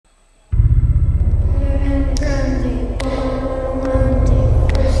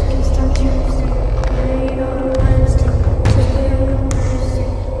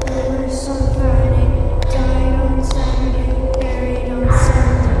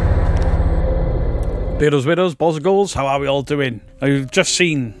Beardos, widows, balls of goals, how are we all doing? Now, you've just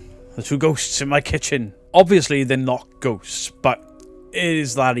seen the two ghosts in my kitchen. Obviously, they're not ghosts, but it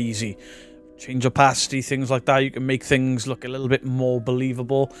is that easy. Change opacity, things like that. You can make things look a little bit more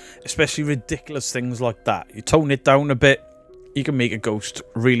believable, especially ridiculous things like that. You tone it down a bit, you can make a ghost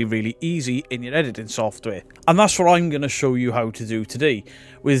really, really easy in your editing software. And that's what I'm going to show you how to do today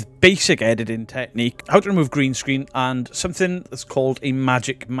with basic editing technique, how to remove green screen and something that's called a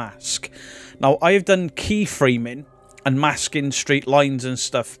magic mask. Now, I have done keyframing and masking straight lines and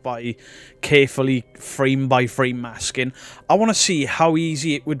stuff by carefully frame by frame masking. I want to see how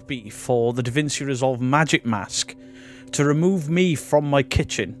easy it would be for the Davinci Resolve magic mask to remove me from my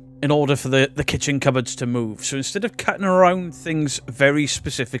kitchen in order for the kitchen cupboards to move. So instead of cutting around things very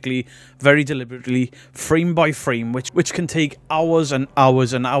specifically, very deliberately, frame by frame, which can take hours and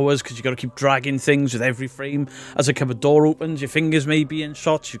hours and hours because you've got to keep dragging things with every frame. As a cupboard door opens, your fingers may be in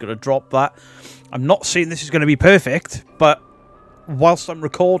shots, you've got to drop that. I'm not saying this is going to be perfect, but whilst I'm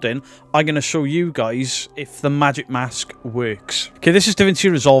recording, I'm going to show you guys if the magic mask works. Okay, this is Davinci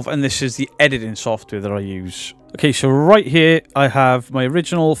Resolve, and this is the editing software that I use. Okay, so right here, I have my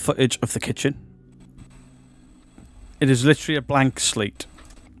original footage of the kitchen. It is literally a blank slate.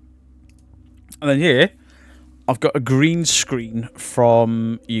 And then here, I've got a green screen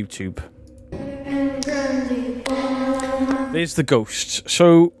from YouTube. There's the ghost.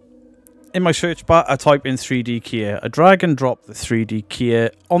 So, in my search bar, I type in 3D keyer. I drag and drop the 3D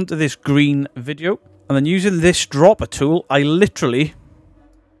keyer onto this green video. And then using this dropper tool, I literally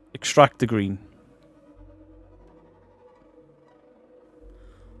extract the green.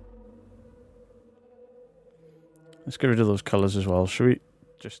 Let's get rid of those colours as well, shall we?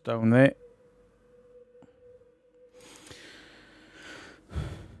 Just down there.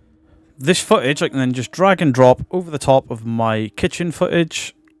 This footage I can then just drag and drop over the top of my kitchen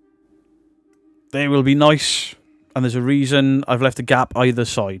footage. They will be nice, and there's a reason I've left a gap either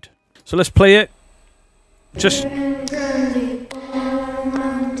side. So let's play it. Just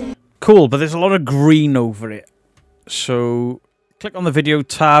cool, but there's a lot of green over it. So click on the video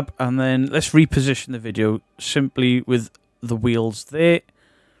tab, and then let's reposition the video simply with the wheels there.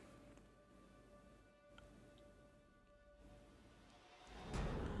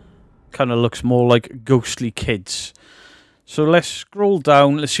 Kind of looks more like ghostly kids. So let's scroll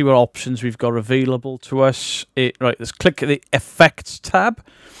down. Let's see what options we've got available to us. Right, let's click the effects tab.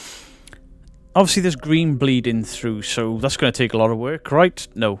 Obviously, there's green bleeding through, so that's going to take a lot of work, right?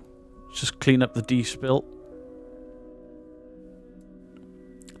 No. Just clean up the despill.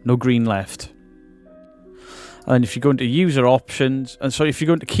 No green left. And if you go into user options, and so if you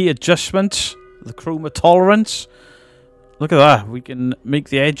go into key adjustments, the chroma tolerance, look at that. We can make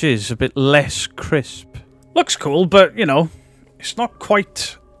the edges a bit less crisp. Looks cool, but, you know, it's not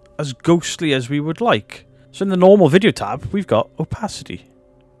quite as ghostly as we would like. So in the normal video tab, we've got opacity.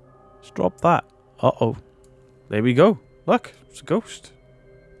 Let's drop that. Uh-oh. There we go. Look, it's a ghost.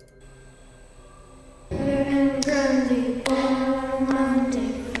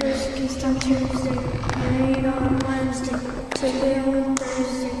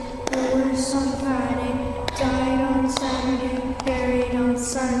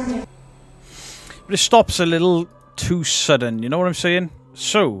 But it stops a little too sudden, you know what I'm saying?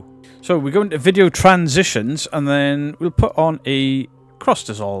 So we go into video transitions, and then we'll put on a cross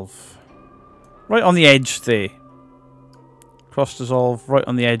dissolve. Right on the edge there. Cross dissolve right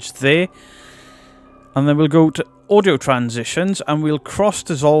on the edge there. And then we'll go to audio transitions, and we'll cross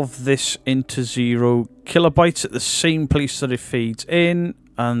dissolve this into 0 kilobytes at the same place that it fades in,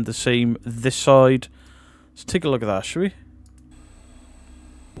 and the same this side. Let's take a look at that, shall we?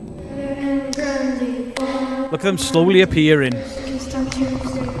 Look at them slowly appearing.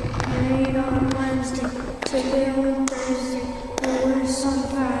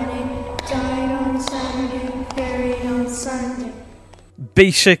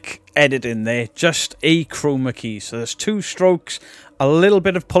 Basic editing there, just a chroma key. So there's 2 strokes, a little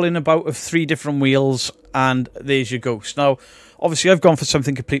bit of pulling about of 3 different wheels, and there's your ghost. Now, obviously I've gone for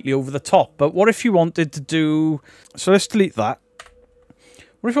something completely over the top, but what if you wanted to do... So let's delete that.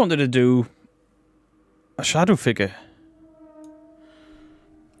 What if you wanted to do a shadow figure?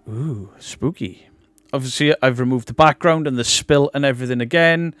 Ooh, spooky. Obviously, I've removed the background and the spill and everything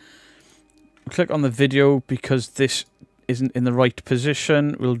again. Click on the video because this isn't in the right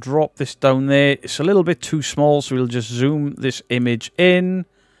position. We'll drop this down there. It's a little bit too small, so we'll just zoom this image in.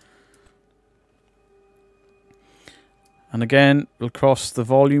 And again, we'll cross the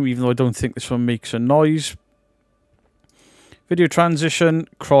volume, even though I don't think this one makes a noise. Video transition,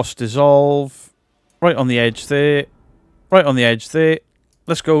 cross dissolve, right on the edge there, right on the edge there.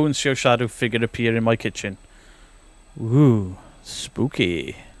 let's go and see a shadow figure appear in my kitchen. Ooh,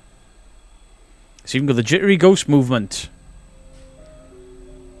 spooky. It's even got the jittery ghost movement.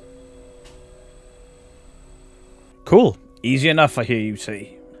 Cool. Easy enough, I hear you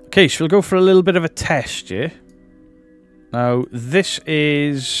say. Okay, so we'll go for a little bit of a test, yeah? Now, this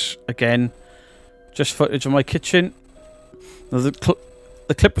is, again, just footage of my kitchen. Now,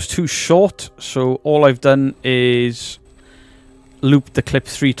 the clip was too short, so all I've done is loop the clip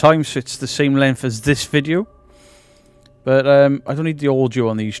 3 times, so it's the same length as this video. But I don't need the audio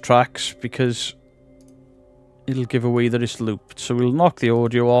on these tracks because it'll give away that it's looped. So we'll knock the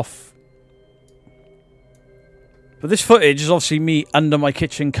audio off. But this footage is obviously me under my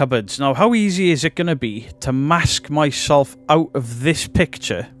kitchen cupboards. Now, how easy is it going to be to mask myself out of this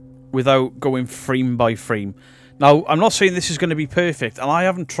picture without going frame by frame? Now, I'm not saying this is going to be perfect, and I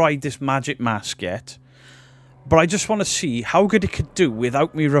haven't tried this magic mask yet. But I just want to see how good it could do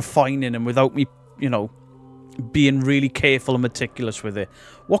without me refining and without me, you know, being really careful and meticulous with it.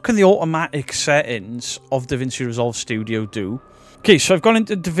 What can the automatic settings of Davinci Resolve Studio do? Okay, so I've gone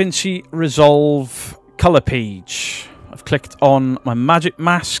into Davinci Resolve color page. I've clicked on my magic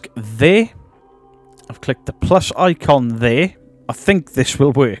mask there. I've clicked the plus icon there. I think this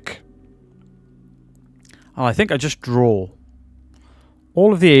will work. And I think I just draw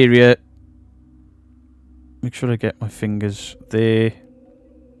all of the area. Make sure I get my fingers there.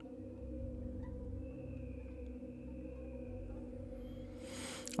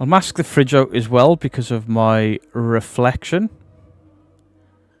 I'll mask the fridge out as well because of my reflection.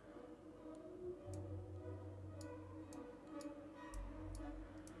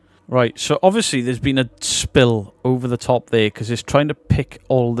 Right, so obviously there's been a spill over the top there because it's trying to pick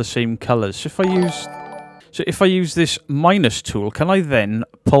all the same colours. So if I use this minus tool, can I then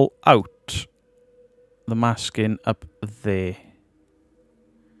pull out the masking up there?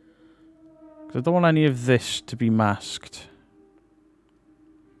 Because I don't want any of this to be masked.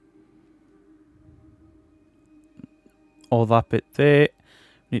 Or that bit there.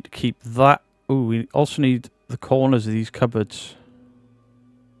 We need to keep that. Oh, we also need the corners of these cupboards.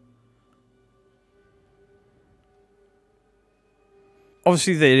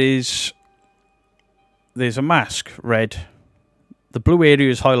 Obviously there's a mask, red. The blue area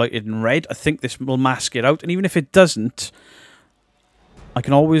is highlighted in red. I think this will mask it out. And even if it doesn't, I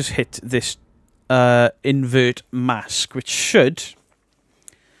can always hit this invert mask, which should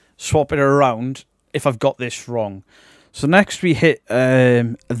swap it around if I've got this wrong. So next we hit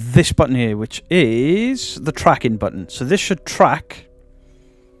this button here, which is the tracking button. So this should track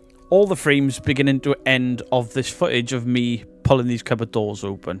all the frames beginning to end of this footage of me pulling these cupboard doors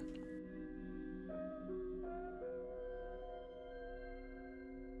open.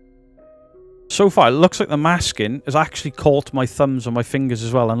 So far, it looks like the masking has actually caught my thumbs and my fingers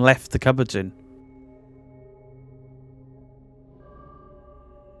as well and left the cupboards in.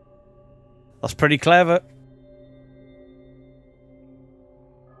 That's pretty clever.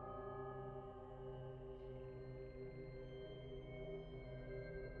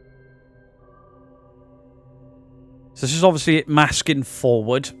 So this is obviously it masking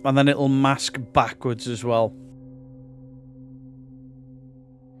forward, and then it'll mask backwards as well.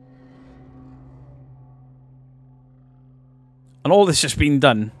 And all this has been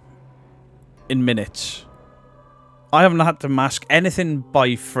done in minutes. I haven't had to mask anything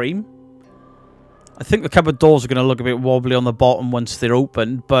by frame. I think the cupboard doors are going to look a bit wobbly on the bottom once they're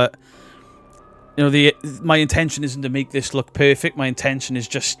open, but you know, my intention isn't to make this look perfect. My intention is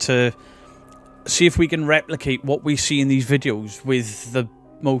just to see if we can replicate what we see in these videos with the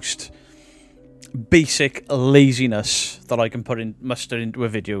most basic laziness that I can muster into a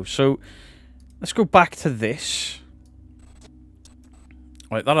video. So let's go back to this.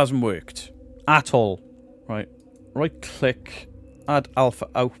 Right, that hasn't worked at all. Right, right click, add alpha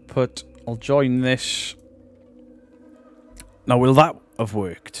output. I'll join this. Now, will that have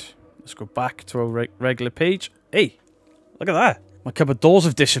worked? Let's go back to our regular page. Hey, look at that. My cupboard doors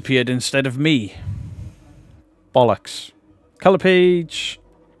have disappeared instead of me. Bollocks. Color page.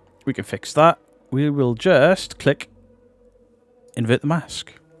 We can fix that. We will just click invert the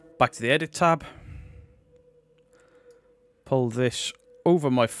mask. Back to the edit tab. Pull this over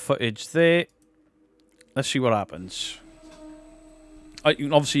my footage there. Let's see what happens. You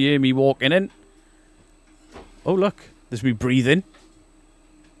can obviously hear me walking in. Oh, look. There's me breathing.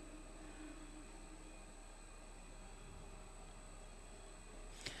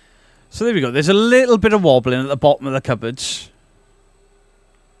 So there we go. There's a little bit of wobbling at the bottom of the cupboards.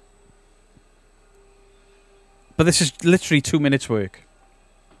 But this is literally 2 minutes work.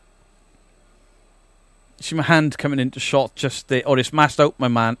 See my hand coming into shot just there, or it's masked out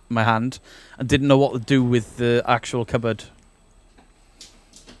my hand, and didn't know what to do with the actual cupboard.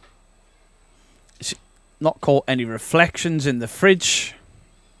 It's not caught any reflections in the fridge,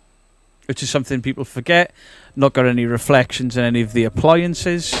 which is something people forget. Not got any reflections in any of the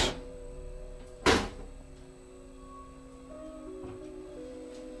appliances.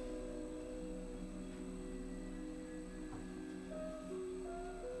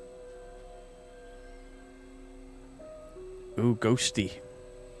 Ooh, ghosty.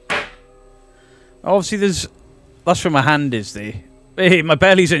 Obviously, that's where my hand is there. Hey, my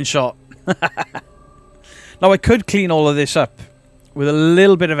belly's in shot. Now, I could clean all of this up with a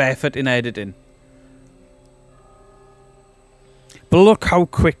little bit of effort in editing. But look how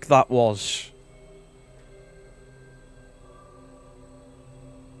quick that was.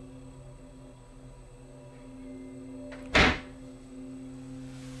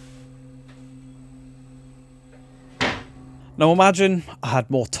 Now imagine I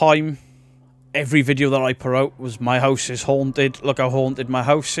had more time. Every video that I put out was my house is haunted. Look how haunted my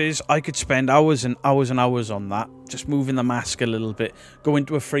house is. I could spend hours and hours and hours on that. Just moving the mask a little bit. Go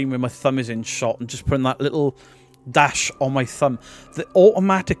into a frame where my thumb is in shot and just putting that little dash on my thumb. The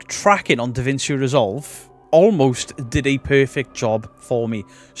automatic tracking on Davinci Resolve almost did a perfect job for me.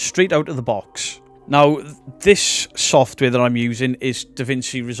 Straight out of the box. Now, this software that I'm using is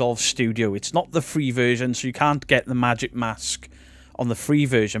Davinci Resolve Studio. It's not the free version, so you can't get the magic mask on the free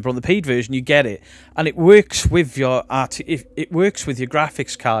version, but on the paid version you get it, and it works with your it works with your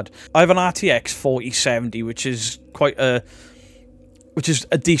graphics card. I have an RTX 4070, which is a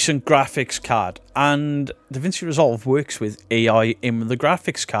decent graphics card, and Davinci Resolve works with AI in the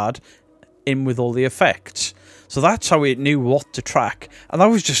graphics card, in with all the effects. So that's how it knew what to track. And that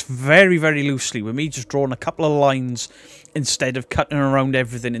was just very, very loosely, with me just drawing a couple of lines instead of cutting around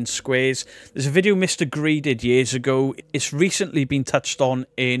everything in squares. There's a video Mr. Gree did years ago. It's recently been touched on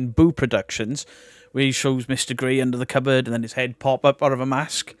in Boo Productions, where he shows Mr. Gree under the cupboard and then his head pop up out of a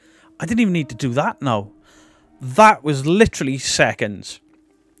mask. I didn't even need to do that now. That was literally seconds.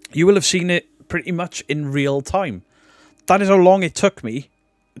 You will have seen it pretty much in real time. That is how long it took me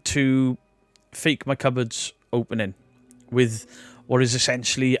to fake my cupboards opening with what is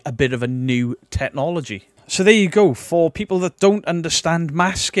essentially a bit of a new technology. So there you go. For people that don't understand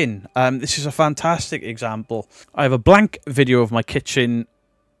masking, this is a fantastic example. I have a blank video of my kitchen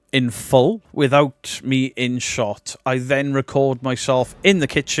in full without me in shot. I then record myself in the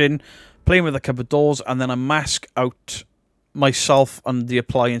kitchen playing with the cupboard doors, and then I mask out myself and the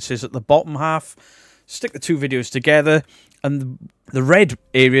appliances at the bottom half, stick the two videos together, and the red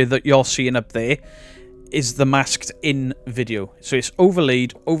area that you're seeing up there is the masked in video. So it's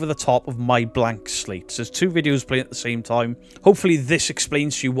overlaid over the top of my blank slate. So there's two videos playing at the same time. Hopefully this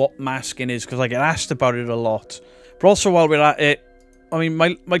explains to you what masking is, because I get asked about it a lot. But also, while we're at it, I mean,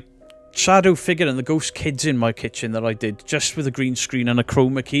 my shadow figure and the ghost kids in my kitchen that I did just with a green screen and a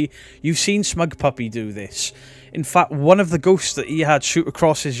chroma key. You've seen Smug Puppy do this. In fact, one of the ghosts that he had shoot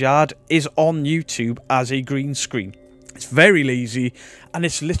across his yard is on YouTube as a green screen. It's very lazy, and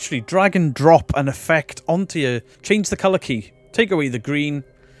it's literally drag and drop an effect onto you. Change the color key, take away the green.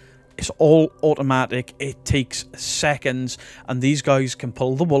 It's all automatic. It takes seconds, and these guys can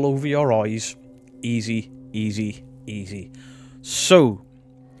pull the wool over your eyes. Easy, easy, easy. So,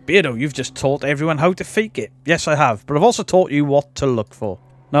 Beardo, you've just taught everyone how to fake it. Yes, I have, but I've also taught you what to look for.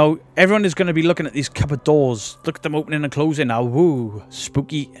 Now, everyone is going to be looking at these cupboard doors. Look at them opening and closing now. Woo,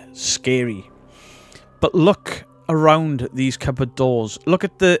 spooky, scary. But look around these cupboard doors. Look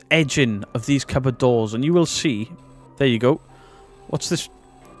at the edging of these cupboard doors, and you will see. There you go. What's this?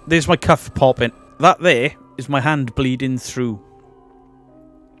 There's my cuff popping. That there is my hand bleeding through,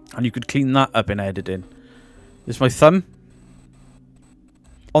 and you could clean that up in editing. There's my thumb.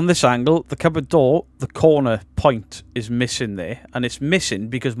 On this angle, the cupboard door, the corner point is missing there, and it's missing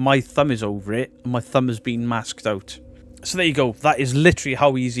because my thumb is over it and my thumb has been masked out. So there you go. That is literally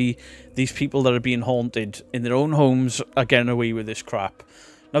how easy these people that are being haunted in their own homes are getting away with this crap.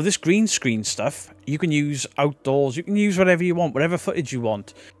 Now, this green screen stuff, you can use outdoors. You can use whatever you want, whatever footage you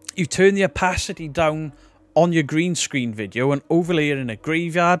want. You turn the opacity down on your green screen video and overlay it in a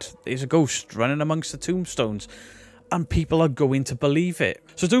graveyard. There's a ghost running amongst the tombstones, and people are going to believe it.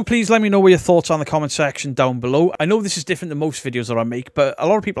 So do please let me know what your thoughts are in the comment section down below. I know this is different than most videos that I make, but a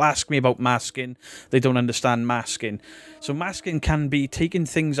lot of people ask me about masking. They don't understand masking. So masking can be taking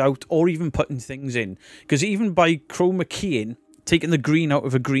things out or even putting things in. Because even by chroma keying, taking the green out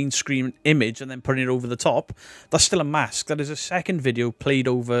of a green screen image and then putting it over the top, that's still a mask. That is a second video played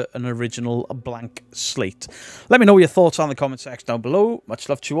over an original blank slate. Let me know what your thoughts are in the comment section down below. Much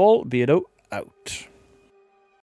love to you all. Beardo out.